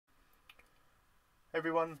Hey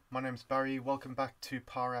everyone, my name's Barry. Welcome back to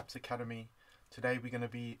Power Apps Academy. Today we're going to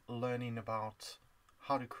be learning about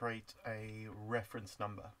how to create a reference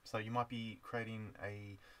number. So you might be creating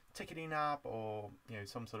a ticketing app or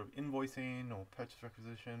some sort of invoicing or purchase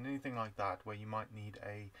requisition, anything like that, where you might need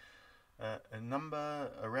a number,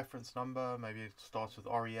 a reference number. Maybe it starts with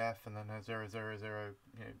REF and then has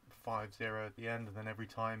 00050 at the end, and then every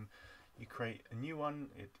time you create a new one,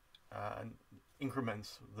 it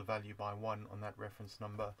increments the value by 1 on that reference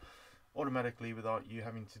number automatically without you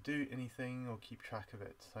having to do anything or keep track of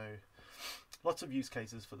it. So lots of use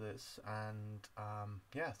cases for this, and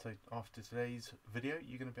so after today's video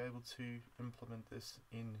you're going to be able to implement this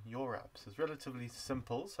in your apps. It's relatively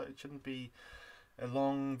simple, so it shouldn't be a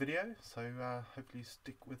long video, so hopefully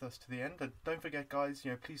stick with us to the end. And don't forget guys,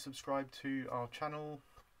 please subscribe to our channel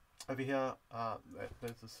over here.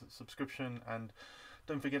 There's a subscription, and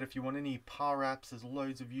don't forget, if you want any power apps, there's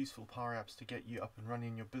loads of useful power apps to get you up and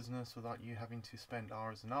running your business without you having to spend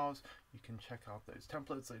hours and hours. You can check out those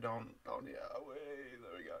templates. They're down here,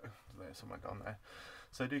 there we go, there's somewhere down there.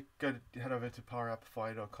 So do head over to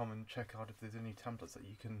powerappify.com and check out if there's any templates that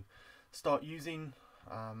you can start using.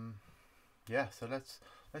 So let's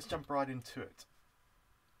jump right into it.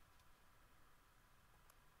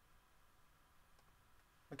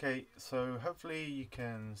 Okay, so hopefully you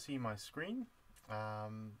can see my screen.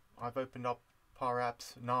 I've opened up Power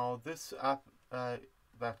Apps. Now this app that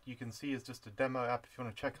you can see is just a demo app. If you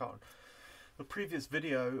want to check out the previous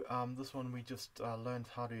video, this one we just learned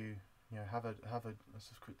how to let's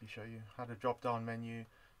just quickly show you how to drop down menu.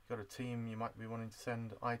 You've got a team, you might be wanting to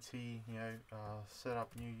send IT, set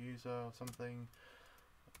up new user or something,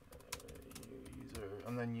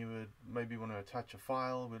 and then you would maybe want to attach a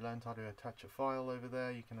file. We learned how to attach a file over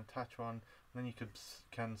there. You can attach one, and then you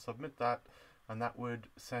can submit that, and that would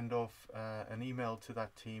send off an email to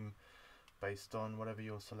that team based on whatever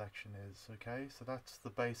your selection is. Okay, so that's the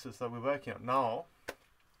basis that we're working on. Now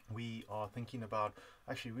we are thinking about,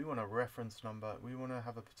 actually we want a reference number. We want to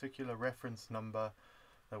have a particular reference number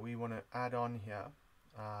that we want to add on here.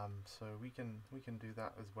 So we can do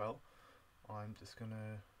that as well. I'm just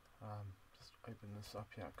gonna just open this up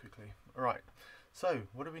here quickly. Alright, so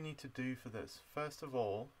what do we need to do for this? First of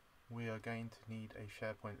all, we are going to need a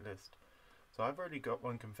SharePoint list. So I've already got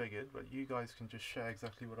one configured, but you guys can just share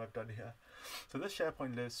exactly what I've done here. So this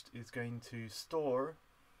SharePoint list is going to store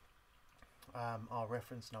our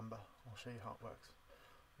reference number. I'll show you how it works.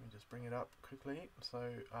 Let me just bring it up quickly. So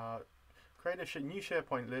create a new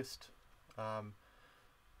SharePoint list,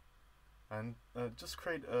 and just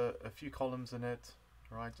create a few columns in it.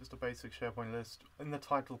 Right, just a basic SharePoint list. In the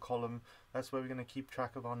title column, that's where we're going to keep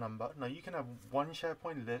track of our number. Now you can have one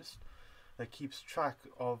SharePoint list that keeps track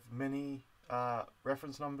of many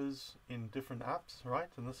reference numbers in different apps, right?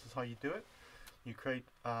 And this is how you do it. You create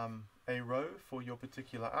a row for your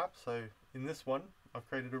particular app. So in this one, I've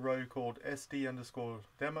created a row called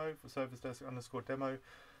SD_demo for service desk _demo.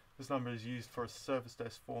 This number is used for a service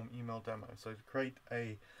desk form email demo. So to create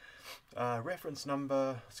a reference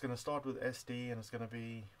number, it's going to start with SD and it's going to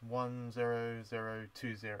be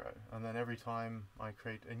 10020, and then every time I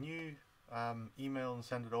create a new email and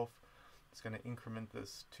send it off, it's going to increment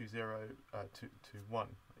this to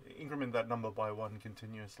 1, increment that number by 1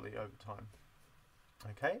 continuously over time.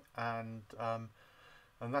 Okay, and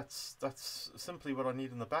that's simply what I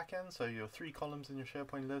need in the back end. So your 3 columns in your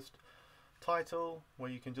SharePoint list. Title, where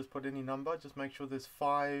you can just put any number. Just make sure there's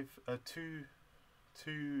two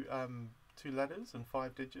letters and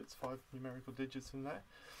 5 digits, 5 numerical digits in there.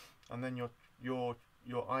 And then your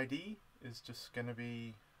ID is just going to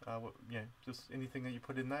be just anything that you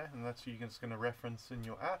put in there, and that's you're just going to reference in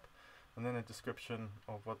your app, and then a description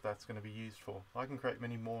of what that's going to be used for. I can create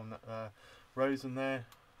many more rows in there,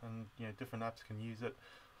 and different apps can use it.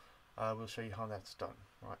 We'll show you how that's done.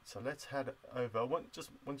 Right, so let's head over.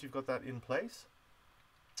 Once you've got that in place,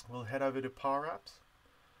 we'll head over to Power Apps,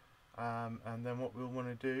 and then what we'll want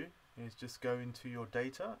to do is just go into your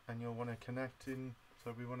data, and you'll want to connect in.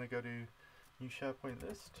 So we want to go to new SharePoint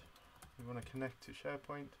list. We want to connect to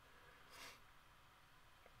SharePoint.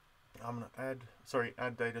 I'm going to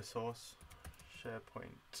add data source,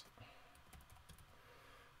 SharePoint.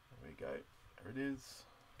 There we go. There it is.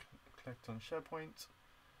 Connect on SharePoint.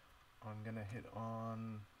 I'm going to hit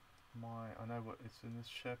on I know what it's in this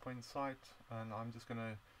SharePoint site, and I'm just going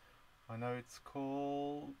to, I know it's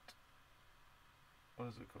called, what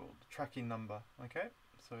is it called? Tracking number. Okay.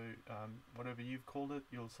 So whatever you've called it,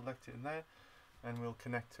 you'll select it in there, and we'll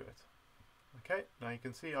connect to it. Okay, now you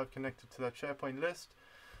can see I've connected to that SharePoint list.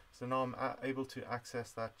 So now I'm able to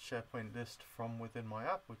access that SharePoint list from within my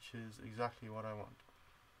app, which is exactly what I want.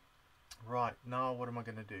 Right, now what am I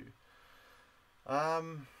going to do?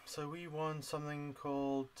 So we want something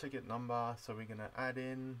called ticket number, so we're going to add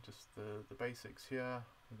in just the basics here.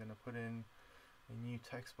 We're going to put in a new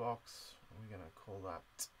text box. We're going to call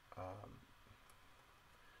that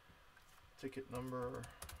ticket number,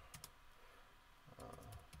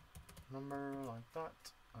 like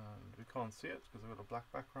that. And we can't see it because we've got a black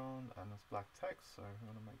background and it's black text, so I'm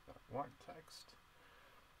going to make that white text.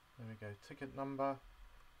 There we go, ticket number.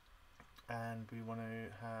 And we want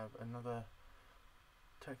to have another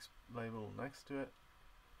text label next to it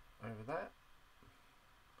over there,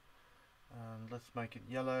 and let's make it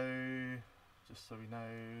yellow just so we know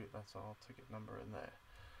that's our ticket number in there.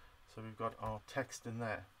 So we've got our text in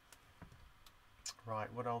there.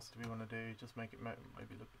 Right, what else do we want to do? Just make it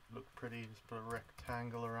maybe look pretty. Just put a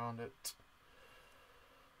rectangle around it.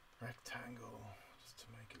 Rectangle, just to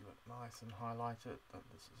make it look nice and highlight it that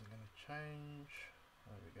this isn't going to change.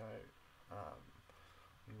 There we go.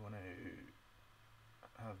 We want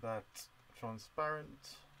to have that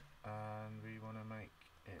transparent, and we want to make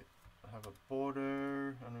it have a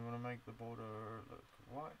border, and we want to make the border look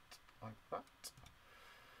white like that,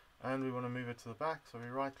 and we want to move it to the back, so we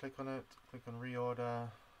right click on it, click on reorder,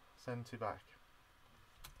 send to back.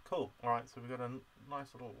 Cool. Alright, so we've got a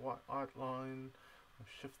nice little white outline. We'll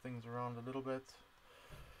shift things around a little bit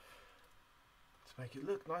to make it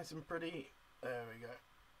look nice and pretty. There we go.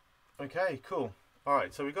 Okay, cool.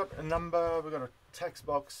 Alright, so we've got a number, we've got a text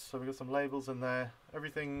box, so we've got some labels in there.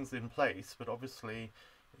 Everything's in place, but obviously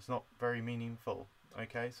it's not very meaningful.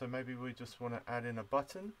 Okay, so maybe we just want to add in a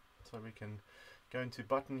button. So we can go into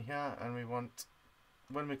button here, and we want,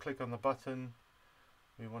 when we click on the button,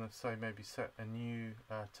 we want to say maybe set a new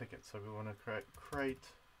ticket. So we want to create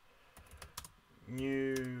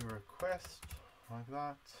new request like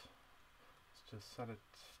that. Let's just set it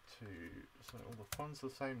to, so all the fonts are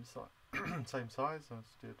the same size. Same size.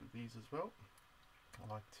 Let's do it with these as well.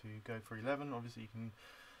 I like to go for 11. Obviously you can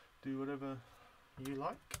do whatever you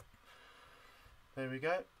like. There we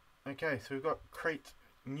go. Okay, so we've got create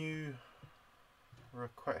new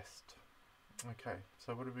request. Okay,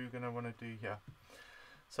 so what are we going to want to do here?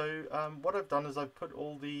 So what I've done is I've put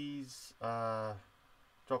all these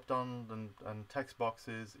drop down and text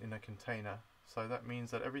boxes in a container. So that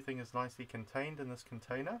means that everything is nicely contained in this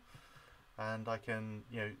container. And I can,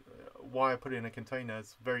 why I put it in a container,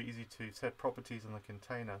 it's very easy to set properties in the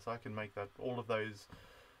container. So I can make that all of those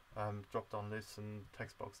drop down lists and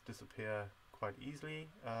text box disappear quite easily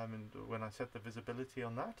and when I set the visibility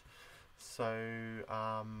on that. So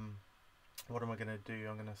what am I going to do?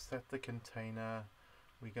 I'm going to set the container.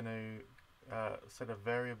 We're going to set a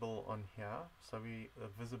variable on here. So a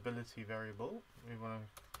visibility variable. We want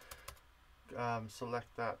to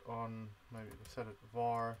select that on, maybe we'll set it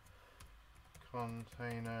var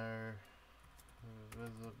container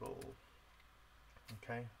visible.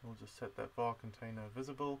 Okay, we'll just set that var container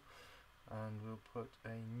visible, and we'll put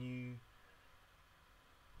a new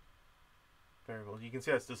variable. You can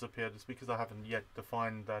see it's disappeared. It's because I haven't yet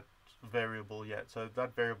defined that variable yet. So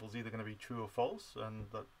that variable is either going to be true or false, and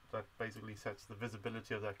that basically sets the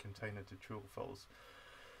visibility of that container to true or false.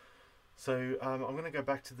 So I'm going to go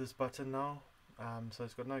back to this button now. So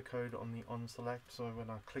it's got no code on the on select, so when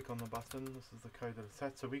I click on the button, this is the code that it's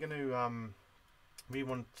set. So we're going to we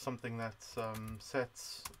want something that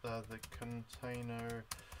sets the container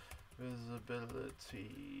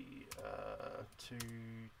visibility to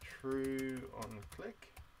true on click.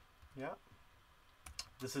 Yeah,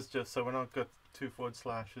 this is just so when I've got 2 forward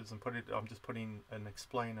slashes and I'm just putting an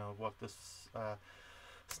explainer of what this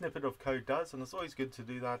snippet of code does, and it's always good to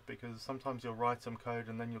do that because sometimes you'll write some code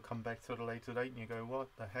and then you'll come back to it at a later date and you go, what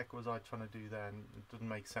the heck was I trying to do there, and it didn't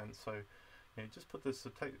make sense. So just put this,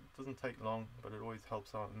 it doesn't take long, but it always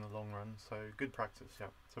helps out in the long run, so good practice. Yeah,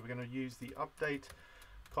 so we're going to use the update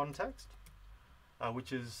context,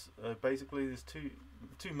 which is basically there's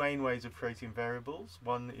two main ways of creating variables.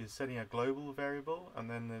 One is setting a global variable, and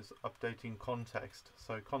then there's updating context.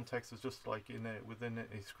 So context is just like within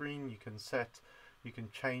a screen. You can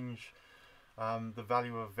change the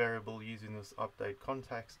value of a variable using this update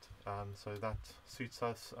context. So that suits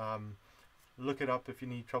us. Look it up if you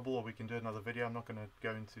need trouble, or we can do another video. I'm not going to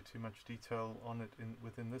go into too much detail on it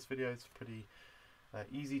within this video. It's pretty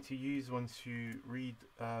easy to use once you read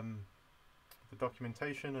the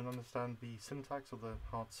documentation and understand the syntax or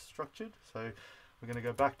how it's structured. So we're going to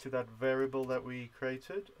go back to that variable that we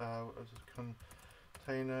created as a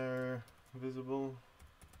container visible.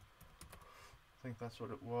 I think that's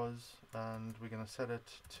what it was, and we're going to set it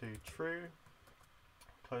to true.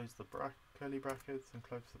 Close the curly brackets and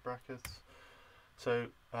close the brackets, So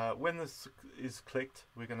when this is clicked,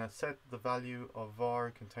 we're going to set the value of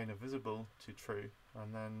var container visible to true,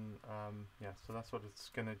 and then yeah, so that's what it's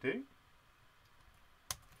going to do.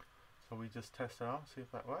 So we just test it out, see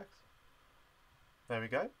if that works. There we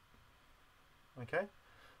go. Okay,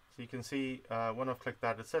 so you can see when I've clicked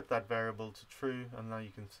that, it set that variable to true, and now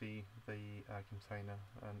you can see the container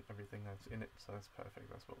and everything that's in it. So that's perfect.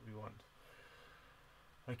 That's what we want.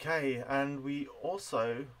 Okay, and we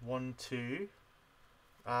also want to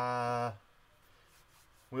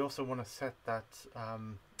set that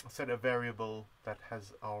set a variable that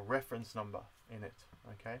has our reference number in it.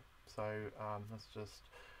 Okay, so let's just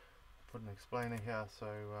put an explainer here. So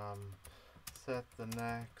set the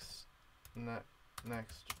next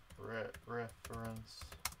reference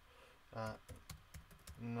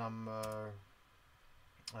number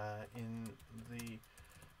in the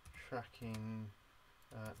tracking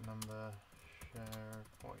number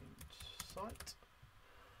SharePoint site.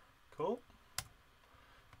 Cool.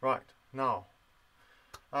 Right, now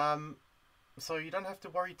so you don't have to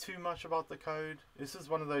worry too much about the code. This is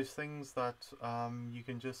one of those things that you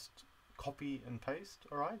can just copy and paste.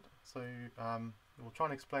 Alright, so we'll try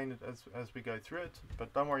and explain it as we go through it,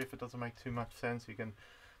 but don't worry if it doesn't make too much sense. You can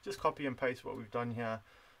just copy and paste what we've done here,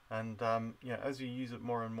 and yeah, as you use it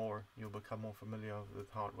more and more, you'll become more familiar with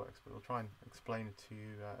how it works, but we'll try and explain it to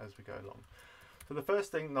you as we go along. So the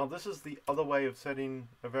first thing, now this is the other way of setting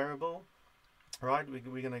a variable. Right, we're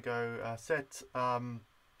going to go set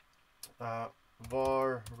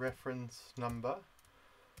var reference number.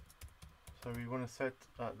 So we want to set,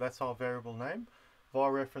 that's our variable name,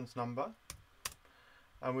 var reference number,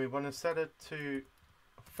 and we want to set it to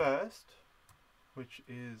first, which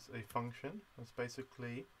is a function. That's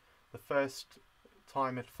basically the first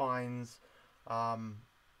time it finds a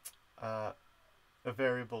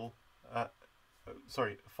variable,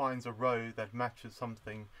 finds a row that matches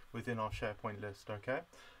something within our SharePoint list. Okay,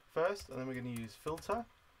 first, and then we're going to use filter,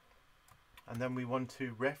 and then we want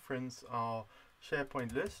to reference our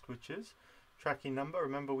SharePoint list, which is tracking number.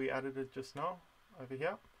 Remember, we added it just now over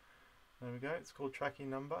here. There we go, it's called tracking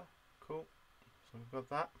number. Cool, so we've got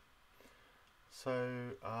that. So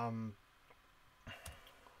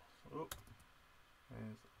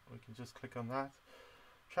we can just click on that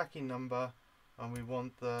tracking number, and we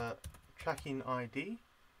want the tracking ID.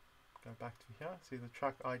 Go back to here, see the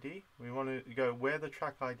track ID. We want to go where the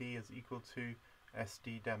track ID is equal to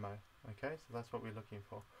SD demo. Okay, so that's what we're looking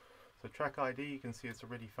for. So track ID, you can see it's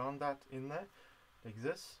already found that in there, it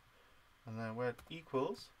exists, and then where it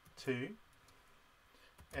equals to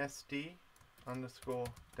SD underscore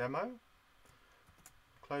demo.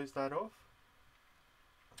 Close that off.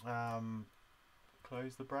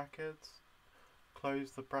 Close the brackets.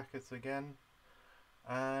 Close the brackets again.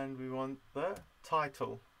 And we want the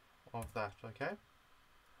title of that, okay?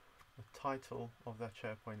 The title of that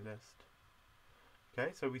SharePoint list.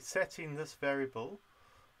 Okay, so we're setting this variable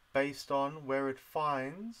based on where it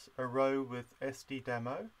finds a row with SD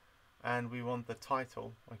demo, and we want the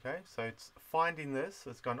title. Okay, so it's finding this,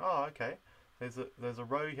 it's gone, oh okay, there's a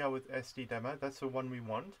row here with SD demo, that's the one we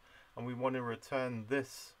want, and we want to return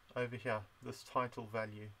this over here, this title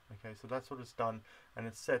value. Okay, so that's what it's done, and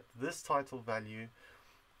it's set this title value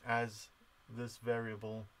as this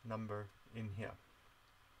variable number in here.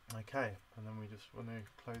 Okay, and then we just want to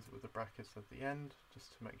close it with the brackets at the end,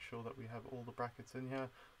 just to make sure that we have all the brackets in here.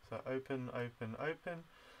 So open, open, open,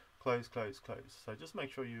 close, close, close. So just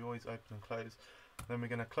make sure you always open and close. Then we're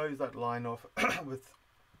going to close that line off with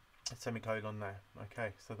a semicolon there.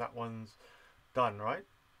 Okay, so that one's done, right?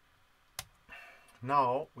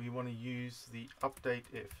 Now we want to use the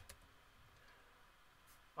update if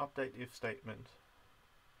statement.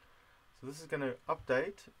 So this is going to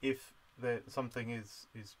update if something is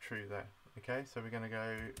true there. Okay, so we're going to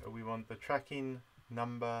go, we want the tracking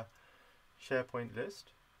number SharePoint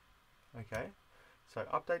list. Okay, so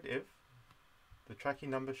update if the tracking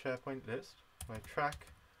number SharePoint list, where track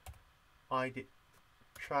ID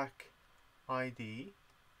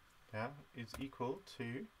yeah, is equal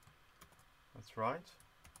to, that's right,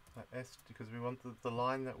 because we want the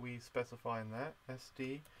line that we specify in there,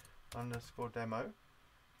 SD underscore demo.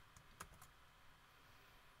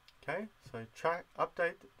 Okay, so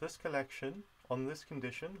update this collection on this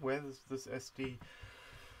condition where this SD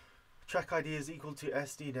track ID is equal to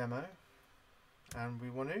SD demo, and we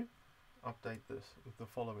want to update this with the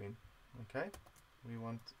following. Okay, we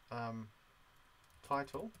want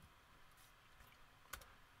title,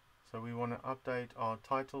 so we want to update our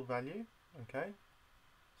title value. Okay,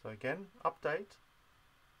 so again, update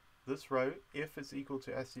this row if it's equal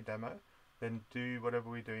to SD demo, then do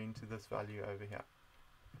whatever we're doing to this value over here.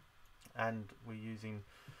 and we're using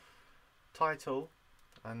title,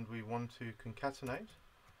 and we want to concatenate,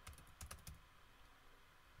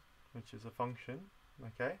 which is a function,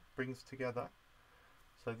 okay, brings together.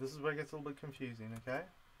 So this is where it gets a little bit confusing, okay.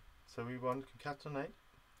 So we want concatenate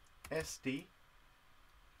SD,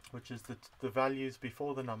 which is the values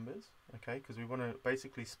before the numbers, okay, because we want to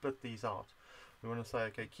basically split these out. We want to say,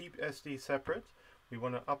 okay, keep SD separate. We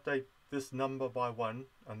want to update this number by 1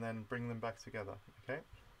 and then bring them back together, okay.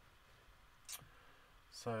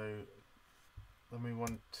 So then we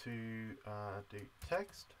want to do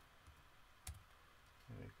text.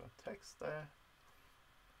 And we've got text there,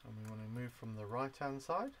 and we want to move from the right hand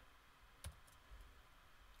side.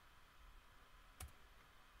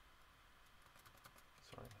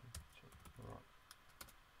 Sorry,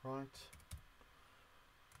 right.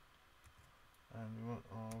 And we want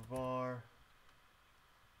our var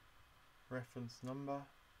reference number.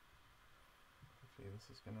 Hopefully this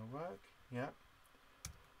is going to work. Yeah.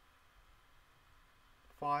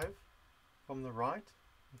 5 from the right.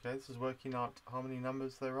 Okay, this is working out how many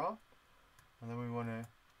numbers there are. And then we want to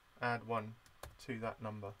add 1 to that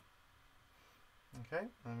number. Okay,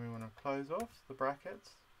 and we want to close off the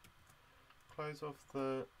brackets, close off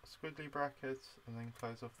the squiggly brackets, and then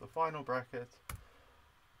close off the final bracket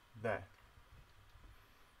there.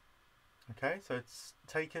 Okay, so it's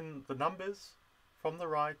taken the numbers from the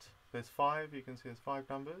right. There's 5, you can see there's 5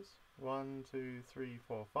 numbers. 1, 2, 3,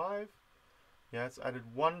 4, 5. Yeah, it's added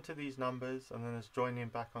 1 to these numbers, and then it's joining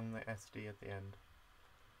back on the SD at the end.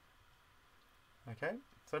 Okay,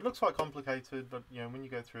 so it looks quite complicated, but you know, when you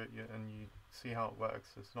go through it and you see how it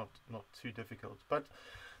works, it's not too difficult. But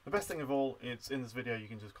the best thing of all, it's in this video, you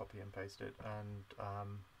can just copy and paste it,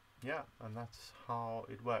 and yeah, and that's how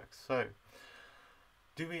it works. So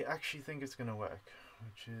do we actually think it's going to work?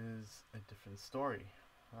 Which is a different story.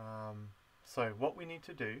 So what we need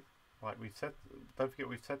to do, right, don't forget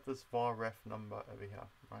we've set this var ref number over here,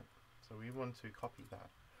 right? So we want to copy that,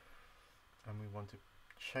 and we want to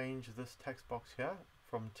change this text box here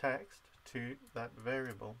from text to that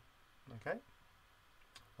variable, okay?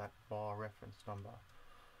 That var reference number.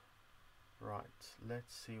 Right,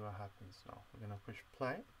 let's see what happens now. We're going to push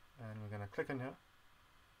play, and we're going to click on here.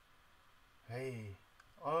 Hey,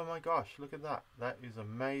 oh my gosh, look at that. That is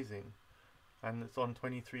amazing. And it's on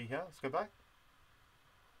 23 here. Let's go back.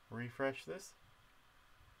 Refresh this.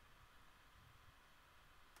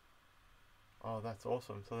 Oh, that's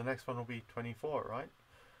awesome. So the next one will be 24, right?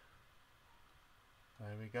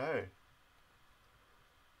 There we go.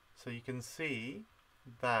 So you can see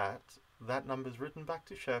that that number is written back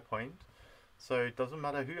to SharePoint. So it doesn't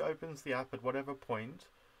matter who opens the app at whatever point,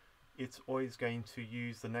 it's always going to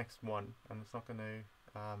use the next one, and it's not going to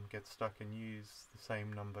get stuck and use the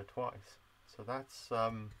same number twice. So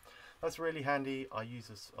that's really handy. I use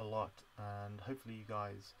this a lot, and hopefully you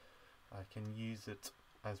guys can use it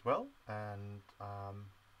as well. And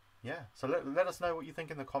yeah, so let us know what you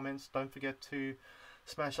think in the comments. Don't forget to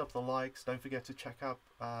smash up the likes. Don't forget to check out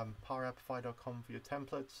powerapify.com for your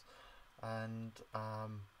templates, and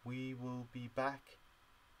we will be back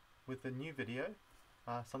with a new video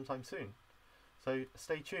sometime soon. So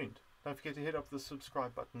stay tuned. Don't forget to hit up the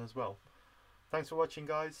subscribe button as well. Thanks for watching,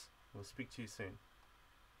 guys. We'll speak to you soon.